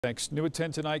Thanks. New at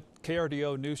 10 tonight,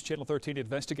 KRDO News Channel 13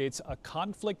 investigates a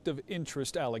conflict of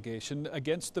interest allegation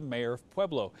against the mayor of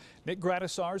Pueblo. Nick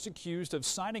Gradisar is accused of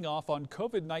signing off on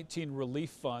COVID-19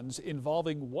 relief funds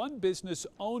involving one business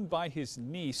owned by his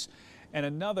niece and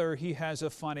another he has a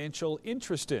financial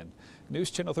interest in. News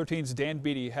Channel 13's Dan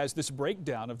Beatty has this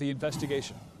breakdown of the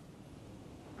investigation.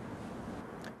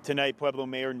 Tonight, Pueblo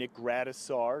Mayor Nick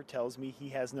Gradisar tells me he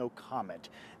has no comment.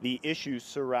 The issue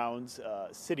surrounds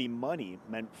city money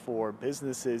meant for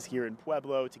businesses here in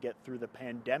Pueblo to get through the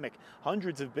pandemic.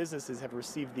 Hundreds of businesses have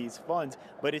received these funds,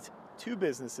 but it's two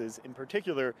businesses in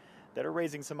particular that are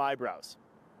raising some eyebrows.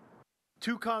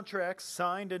 Two contracts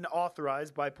signed and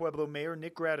authorized by Pueblo Mayor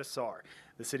Nick Gradisar.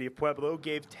 The city of Pueblo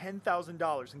gave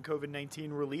 $10,000 in COVID-19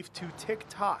 relief to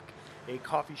TikTok, a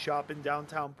coffee shop in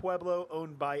downtown Pueblo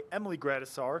owned by Emily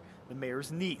Gradisar, the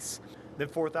mayor's niece. Then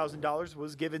 $4,000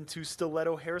 was given to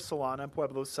Stiletto Hair Salon on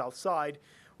Pueblo's south side,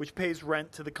 which pays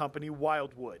rent to the company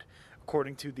Wildwood.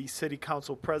 According to the city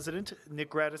council president,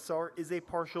 Nick Gradisar is a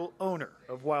partial owner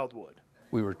of Wildwood.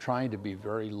 We were trying to be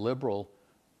very liberal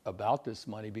about this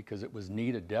money because it was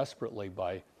needed desperately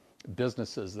by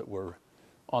businesses that were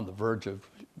on the verge of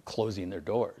closing their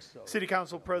doors. City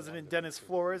Council President Dennis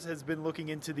Flores has been looking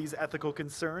into these ethical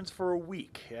concerns for a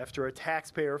week after a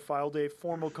taxpayer filed a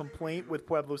formal complaint with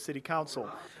Pueblo City Council.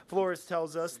 Flores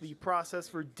tells us the process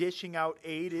for dishing out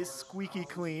aid is squeaky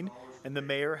clean, and the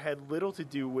mayor had little to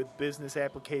do with business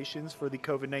applications for the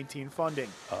COVID-19 funding.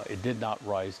 It did not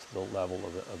rise to the level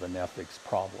of an ethics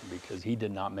problem because he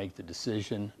did not make the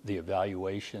decision, the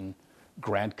evaluation.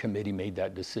 Grant committee made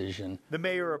that decision. The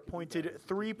mayor appointed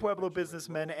 3 Pueblo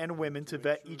businessmen and women to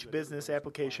vet each business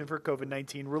application for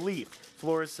COVID-19 relief.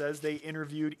 Flores says they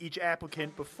interviewed each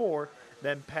applicant before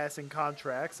then passing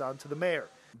contracts on to the mayor.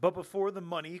 But before the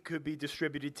money could be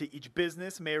distributed to each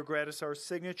business, Mayor Gradisar's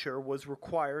signature was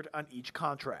required on each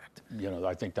contract.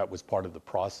 I think that was part of the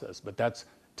process, but that's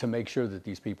to make sure that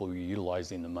these people were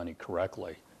utilizing the money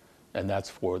correctly. And that's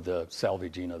for the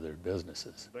salvaging of their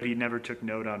businesses. But he never took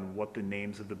note on what the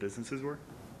names of the businesses were?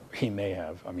 He may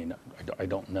have. I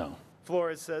don't know.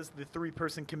 Flores says the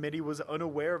 3-person committee was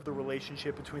unaware of the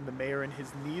relationship between the mayor and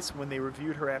his niece when they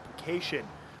reviewed her application,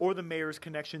 or the mayor's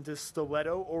connection to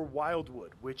Stiletto or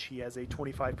Wildwood, which he has a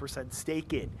 25%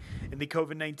 stake in. In the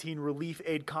COVID-19 relief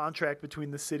aid contract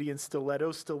between the city and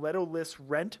Stiletto, Stiletto lists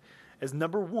rent as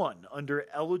number 1 under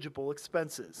eligible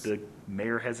expenses. The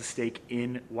mayor has a stake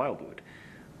in Wildwood.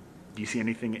 Do you see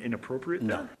anything inappropriate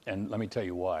there? No, and let me tell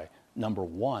you why. Number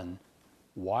 1,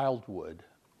 Wildwood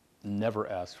never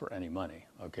asked for any money.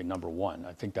 Okay, number 1,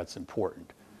 I think that's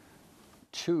important.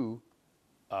 2,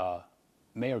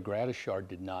 Mayor Gradisar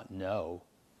did not know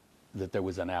that there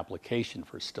was an application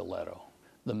for Stiletto.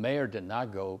 The mayor did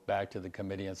not go back to the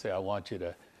committee and say, I want you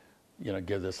to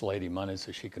give this lady money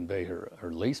so she can pay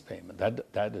her lease payment.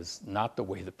 That is not the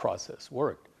way the process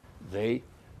worked. They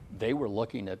were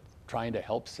looking at trying to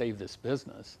help save this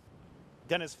business.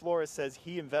 Dennis Flores says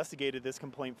he investigated this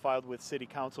complaint filed with City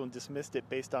Council and dismissed it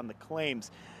based on the claims.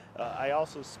 I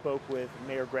also spoke with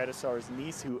Mayor Gradisar's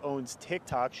niece, who owns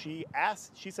TikTok. She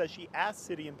says she asked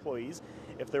city employees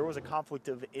if there was a conflict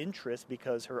of interest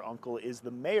because her uncle is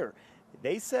the mayor.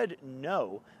 They said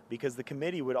no, because the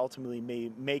committee would ultimately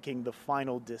be making the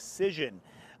final decision.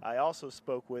 I also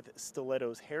spoke with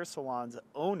Stiletto's Hair Salon's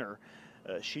owner.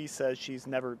 She says she's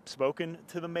never spoken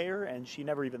to the mayor and she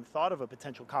never even thought of a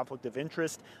potential conflict of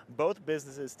interest. Both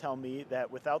businesses tell me that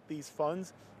without these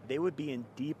funds, they would be in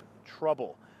deep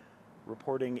trouble.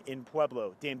 Reporting in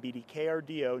Pueblo, Dan Beatty,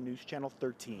 KRDO News Channel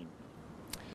 13.